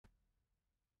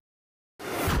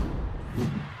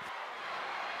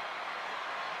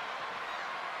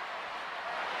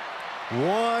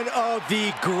One of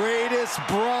the greatest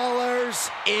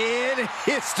brawlers in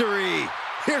history.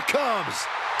 Here comes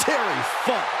Terry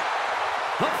Funk.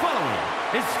 The following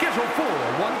is scheduled for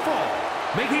one fall,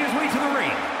 making his way to the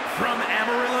ring from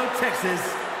Amarillo, Texas,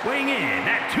 weighing in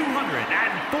at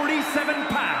 247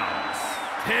 pounds,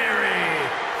 Terry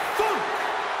Funk.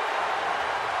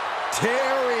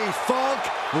 Terry Funk,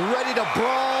 ready to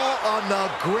brawl on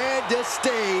the grandest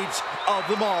stage of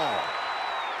them all.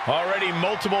 Already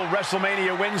multiple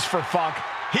WrestleMania wins for Funk.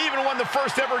 He even won the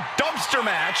first ever dumpster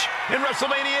match in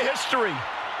WrestleMania history.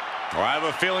 Well, I have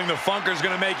a feeling the Funker's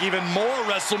going to make even more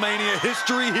WrestleMania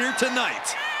history here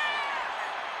tonight.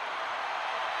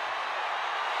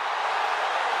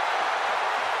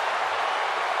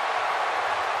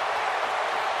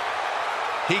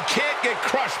 He can't get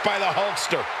crushed by the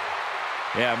Hulkster.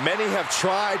 Yeah, many have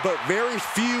tried, but very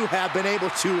few have been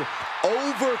able to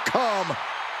overcome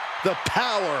the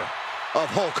power of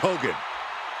Hulk Hogan.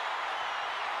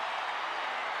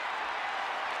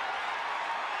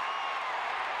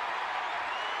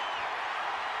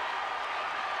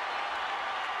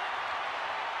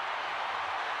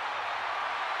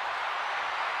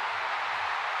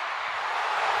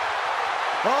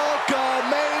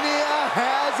 Hulkamania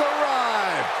has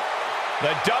arrived.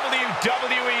 The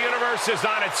WWE Universe is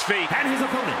on its feet. And his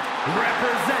opponent,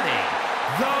 representing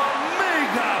the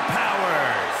Mega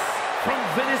Powers, from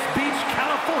Venice Beach,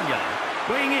 California,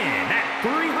 weighing in at 303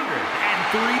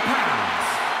 pounds,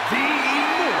 the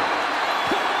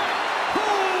Immortal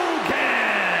Hogan.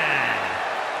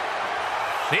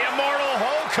 The Immortal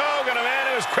Hulk Hogan, a man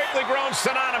who has quickly grown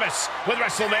synonymous with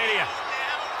WrestleMania.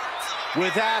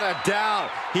 Without a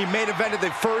doubt, he main evented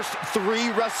the first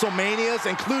 3 WrestleManias,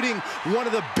 including one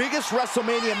of the biggest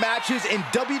WrestleMania matches in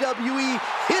WWE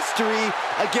history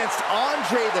against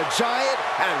Andre the Giant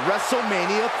at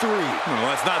WrestleMania 3. Well,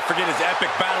 let's not forget his epic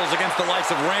battles against the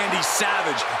likes of Randy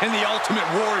Savage and the Ultimate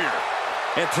Warrior.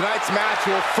 And tonight's match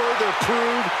will further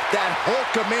prove that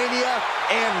Hulkamania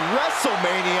and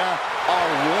WrestleMania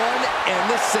are one and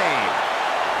the same.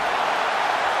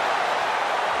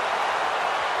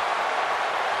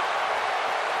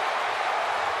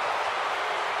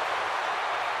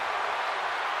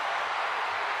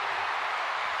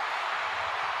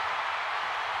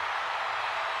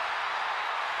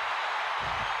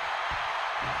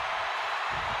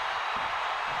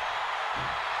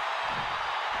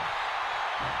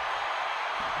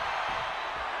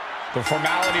 The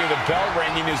formality of the bell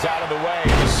ringing is out of the way.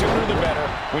 The sooner the better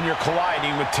when you're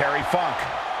colliding with Terry Funk.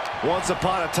 Once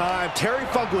upon a time, Terry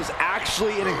Funk was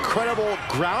actually an incredible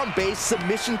ground-based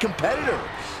submission competitor.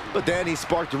 But then he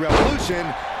sparked a revolution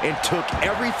and took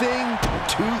everything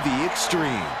to the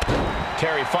extreme.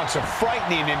 Terry Funk's a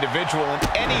frightening individual in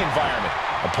any environment.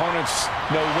 Opponents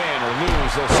know win or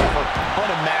lose, they'll suffer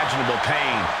unimaginable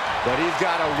pain. But he's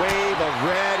got a wave of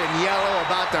red and yellow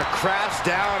about to crash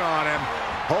down on him.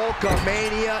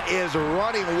 Hulkamania is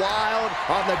running wild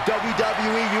on the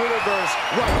WWE Universe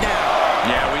right now.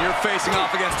 Yeah, when you're facing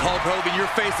off against Hulk Hogan, you're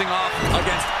facing off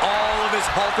against all of his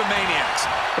Hulkamaniacs.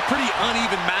 A pretty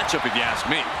uneven matchup, if you ask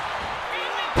me.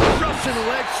 Russian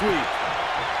leg sweep.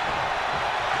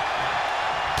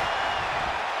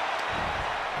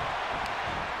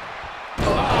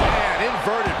 Oh, man,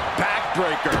 inverted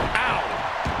backbreaker. Ow.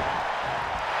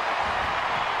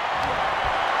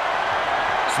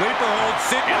 Sleeper hold,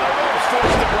 sit And the ropes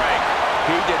forced to break.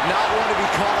 He did not want to be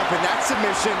caught up in that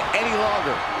submission any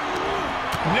longer.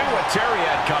 Knew what Terry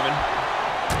had coming.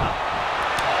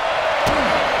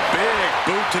 big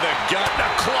boot to the gut. The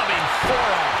clubbing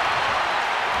forearm.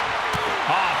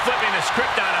 Flipping the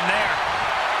script on him there.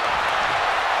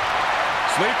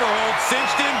 Sleeper hold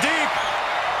cinched in deep.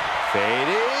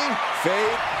 Fading,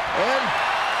 fade, and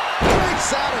breaks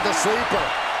out of the sleeper.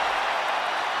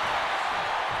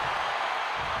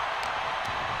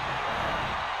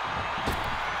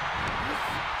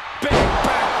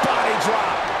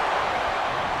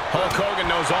 Hulk Hogan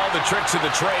knows all the tricks of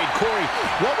the trade. Corey,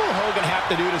 what will Hogan have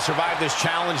to do to survive this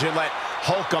challenge and let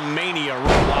Hulkamania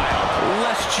run wild?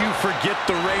 Lest you forget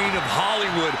the reign of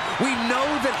Hollywood, we know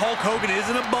that Hulk Hogan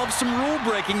isn't above some rule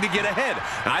breaking to get ahead.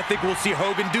 I think we'll see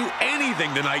Hogan do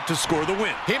anything tonight to score the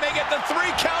win. He may get the 3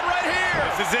 count right here.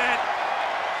 This is it.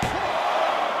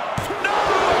 No,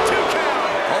 2 count.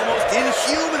 Almost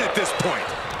inhuman at this point.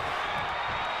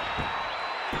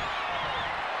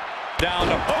 Down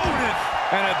to Hogan.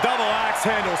 And a double axe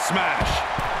handle smash.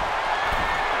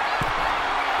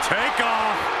 Take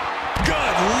off.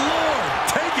 Good Lord.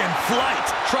 Taking flight.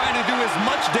 Trying to do as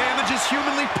much damage as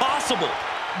humanly possible.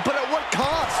 But at what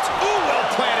cost? Ooh,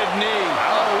 well-planted knee.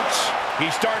 Ouch.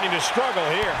 He's starting to struggle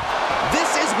here.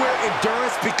 This is where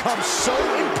endurance becomes so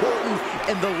important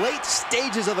in the late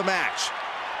stages of the match.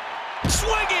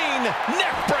 Swinging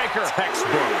neck breaker.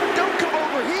 Textbook. Don't come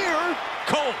over here.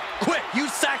 Cole, quick,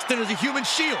 use Saxton as a human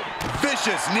shield.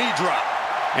 Vicious knee drop.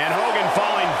 And Hogan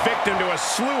falling victim to a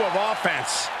slew of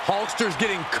offense. Hulkster's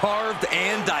getting carved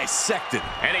and dissected.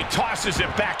 And he tosses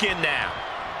it back in now.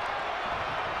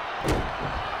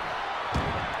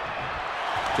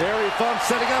 There he thump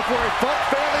setting up for a front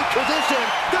family position.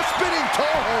 The spinning toe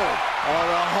hold. Oh,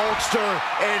 the Hulkster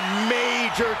in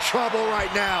major trouble right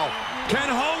now. Can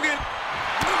Hogan?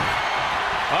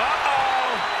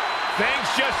 Uh-oh. Things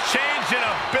just changed in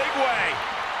a big way.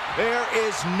 There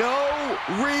is no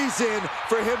reason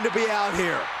for him to be out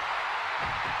here.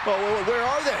 Well, where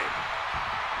are they?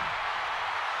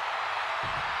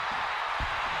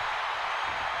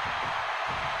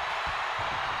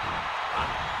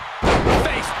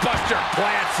 Buster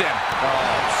plants him. Oh,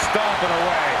 stomping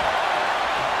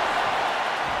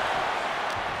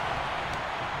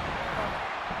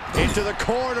away. Into the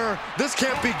corner. This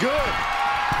can't be good.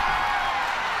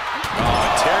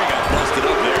 Oh, Terry got busted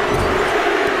up there.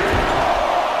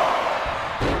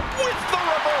 With the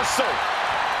reversal.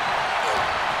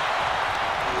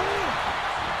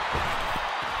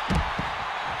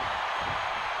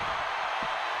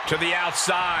 To the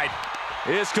outside.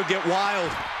 This could get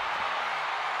wild.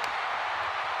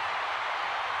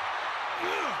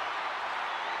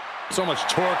 So much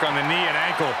torque on the knee and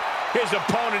ankle. His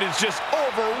opponent is just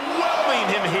overwhelming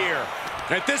him here.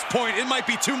 At this point, it might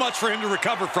be too much for him to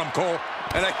recover from, Cole.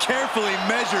 And a carefully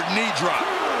measured knee drop.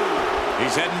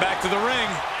 He's heading back to the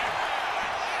ring.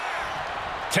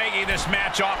 Taking this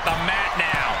match off the mat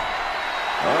now.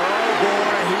 Oh,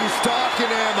 boy, he's stalking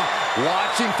him.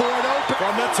 Watching for it open.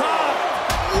 From the top.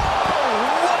 Whoa,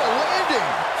 what a landing.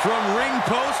 From ring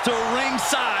post to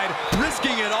ringside,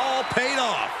 risking it all paid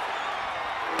off.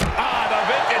 Ah, the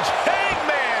vintage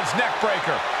Hangman's neck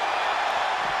breaker.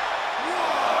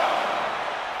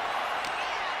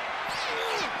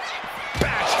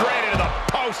 Back straight into the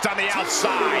post on the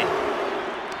outside.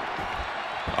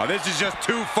 Oh, this is just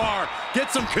too far.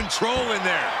 Get some control in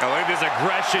there. Oh, look at this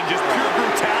aggression, just pure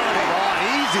brutality. Come on,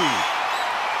 easy.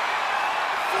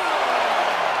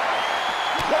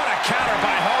 What a counter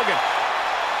by Hogan.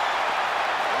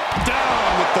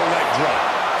 Down with the leg drop.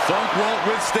 Funk won't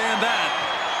withstand that.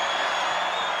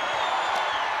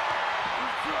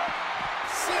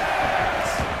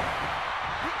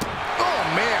 Oh,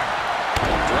 man.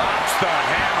 Drops the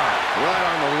hammer. Right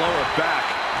on the lower back.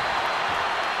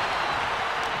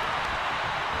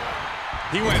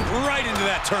 He went right into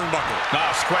that turnbuckle.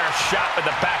 Oh, square shot with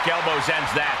the back elbows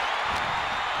ends that.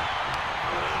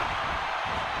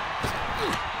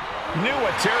 Knew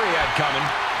what Terry had coming.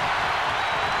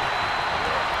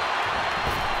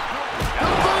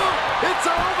 It's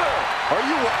over. Are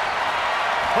you...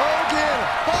 Hogan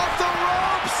off the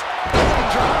ropes.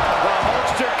 The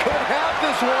Hulkster could have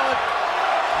this one.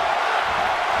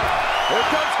 Here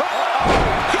comes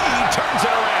He turns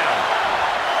it around.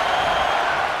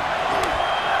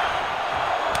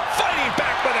 Fighting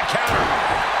back with a counter.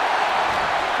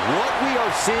 What we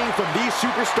are seeing from these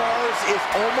superstars is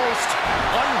almost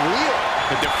unreal.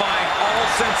 Defying all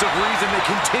sense of reason, they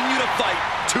continue to fight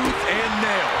tooth and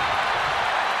nail.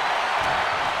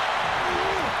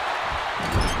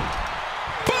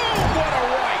 Boom! What a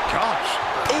right. Gosh.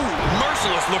 Ooh,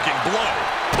 merciless looking blow.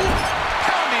 Ooh,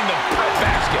 pounding the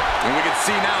breadbasket. And we can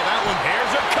see now that one.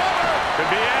 Here's a cover.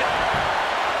 Could be it.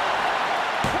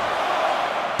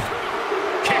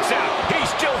 Kicks out. He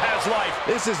still has life.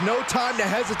 This is no time to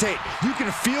hesitate. You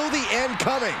can feel the end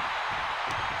coming.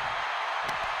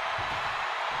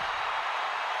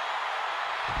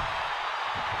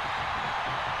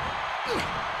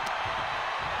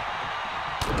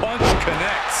 Punch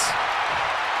connects.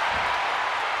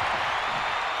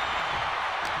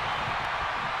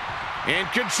 In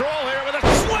control here with a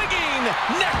swinging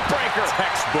neck breaker.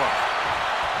 Textbook.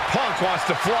 Punk wants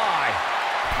to fly.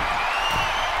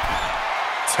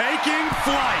 Taking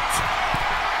flight.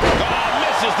 Oh,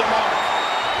 misses the mark.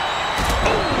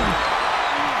 Ooh.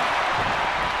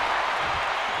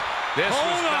 This was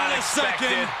Hold not on a expected.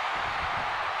 second.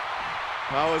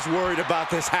 I was worried about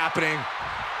this happening.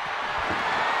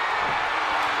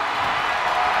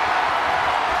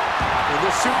 And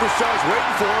this superstar's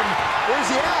waiting for him. Where's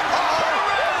he at? Uh-oh,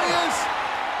 there he is.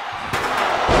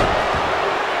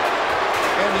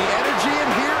 And the energy in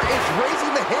here is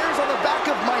raising the hairs on the back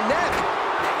of my neck.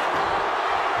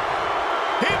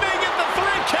 He may get the 3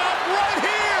 count right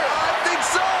here. I think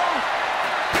so.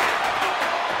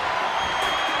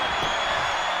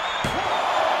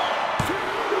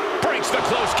 Breaks the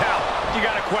close count. You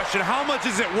got to question, how much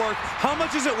is it worth? How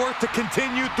much is it worth to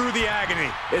continue through the agony?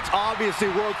 It's obviously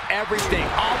worth everything.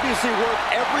 Obviously worth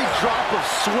every drop of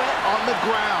sweat on the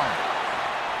ground.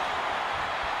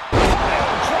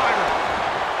 Driver.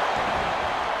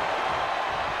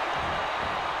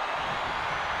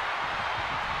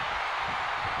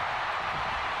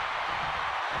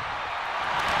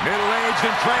 Middle-aged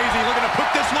and crazy, looking to put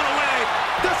this one away.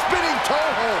 The spinning toe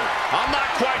hold. I'm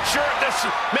not quite sure if this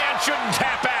man shouldn't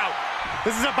tap out.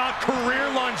 This is about career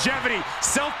longevity,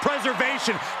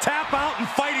 self-preservation. Tap out and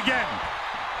fight again.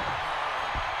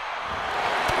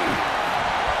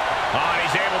 Oh,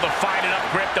 he's able to find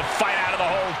enough grip to fight out of the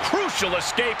hold. Crucial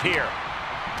escape here.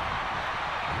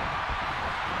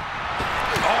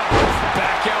 Oh,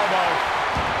 back elbow.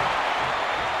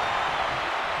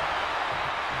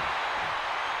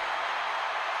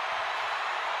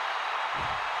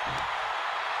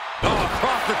 Oh,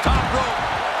 across the top rope.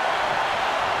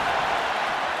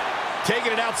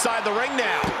 Taking it outside the ring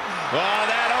now. Oh,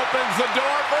 that opens the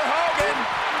door for Hogan.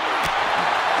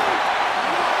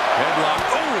 Headlock.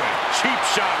 Oh, cheap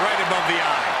shot right above the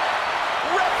eye.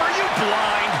 Ref, are you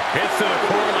blind? Hits to the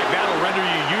core like that'll render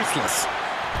you useless.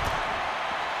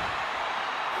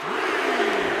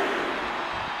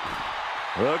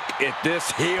 Look at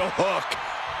this heel hook.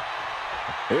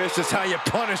 This is how you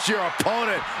punish your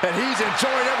opponent, and he's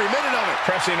enjoying every minute of it.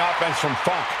 Pressing offense from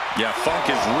Funk. Yeah, Funk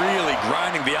is really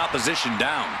grinding the opposition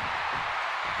down.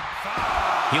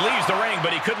 He leaves the ring,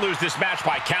 but he could lose this match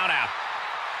by countout.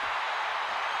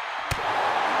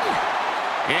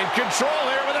 In control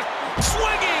here with a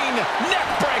swinging neck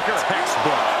breaker.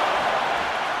 Textbook.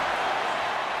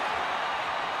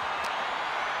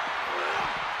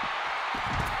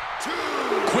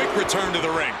 Quick return to the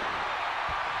ring.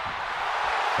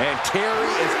 And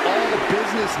Terry is all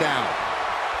business now.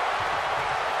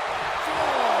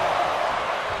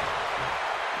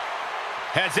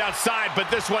 Heads outside,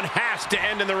 but this one has to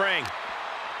end in the ring.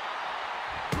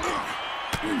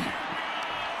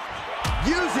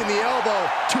 Using the elbow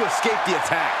to escape the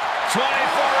attack.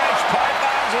 24-inch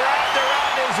pythons wrapped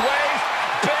around his waist.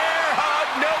 Bear hug,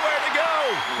 nowhere to go.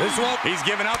 This one, he's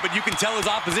given up, but you can tell his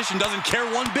opposition doesn't care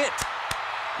one bit.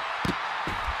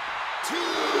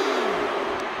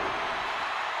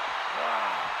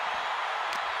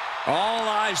 All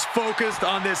eyes focused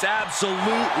on this absolute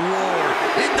war.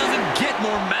 It doesn't get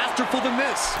more masterful than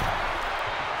this.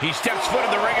 He steps foot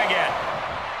in the ring again.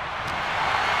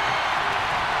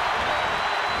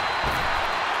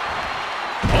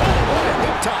 Oh, what a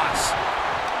hip toss.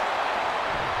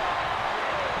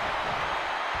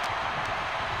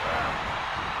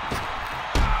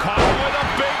 Caught him with a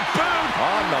big boot.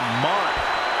 On the mark.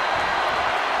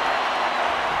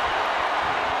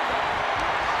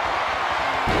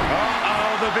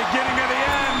 Uh-oh, the beginning of the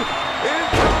end.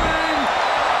 Incoming!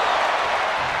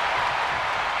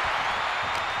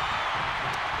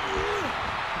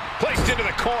 Placed into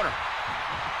the corner.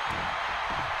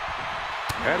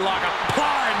 Headlock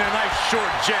applied and a nice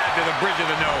short jab to the bridge of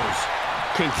the nose.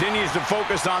 Continues to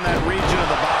focus on that region of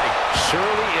the body.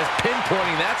 Shirley is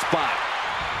pinpointing that spot.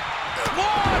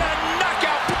 What a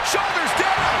knockout! Shoulders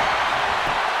down!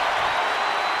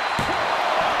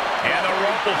 And the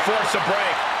rope will force a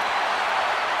break.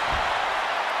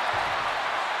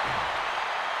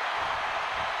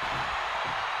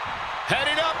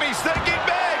 Heading up, he's thinking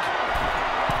big!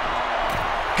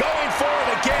 Going for it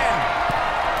again.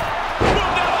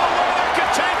 Well, no, that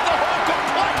could change the whole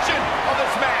complexion of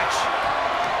this match.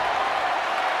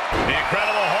 The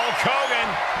incredible Hulk Hogan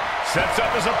sets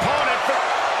up his opponent for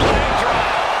leg drop.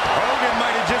 Hogan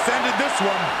might have just ended this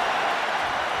one.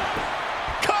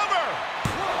 Cover!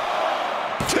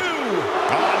 2.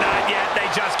 Oh, not yet. They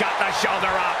just got the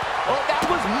shoulder up. Oh, that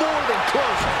was more than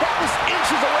close. That was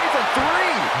inches away from 3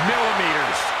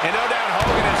 millimeters. And no doubt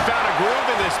Hogan has found a groove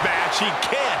in this match. He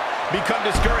can't become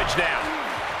discouraged now.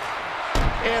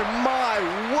 And my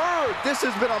word, this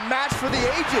has been a match for the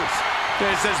ages.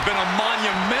 This has been a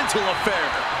monumental affair.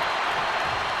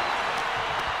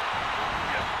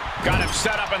 Got him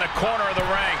set up in the corner of the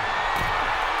ring.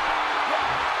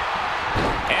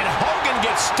 And Hogan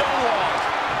gets stonewalled.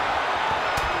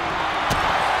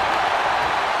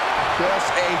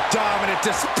 Just a dominant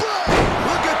display.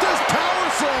 Look at this power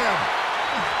slam.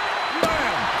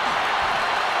 Man.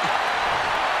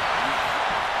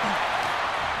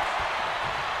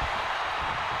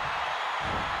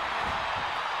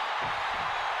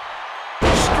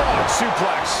 Strong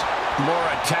suplex. More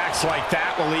attacks like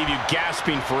that will leave you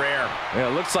gasping for air. Yeah,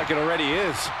 it looks like it already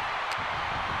is.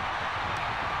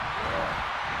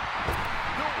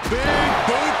 Big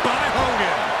boot by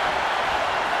Hogan.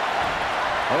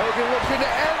 Hogan looking to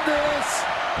end this.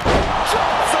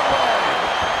 Jumps away.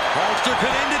 Hulkster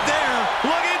can end it there.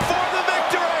 Looking for the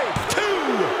victory. 2.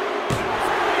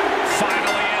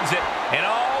 Finally ends it. And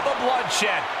all the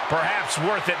bloodshed, perhaps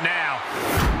worth it now.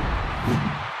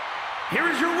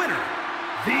 Here is your winner,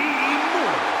 the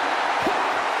Immortal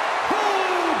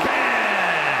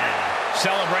Hogan.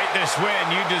 Celebrate this win.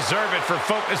 You deserve it for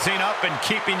focusing up and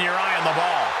keeping your eye on the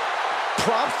ball.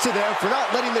 Props to them for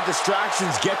not letting the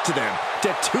distractions get to them,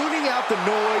 to tuning out the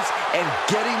noise and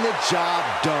getting the job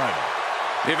done.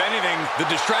 If anything, the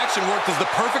distraction worked as the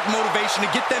perfect motivation to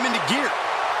get them into gear.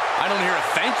 I don't hear a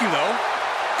thank you, though.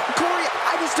 Corey,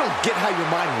 I just don't get how your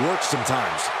mind works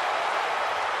sometimes.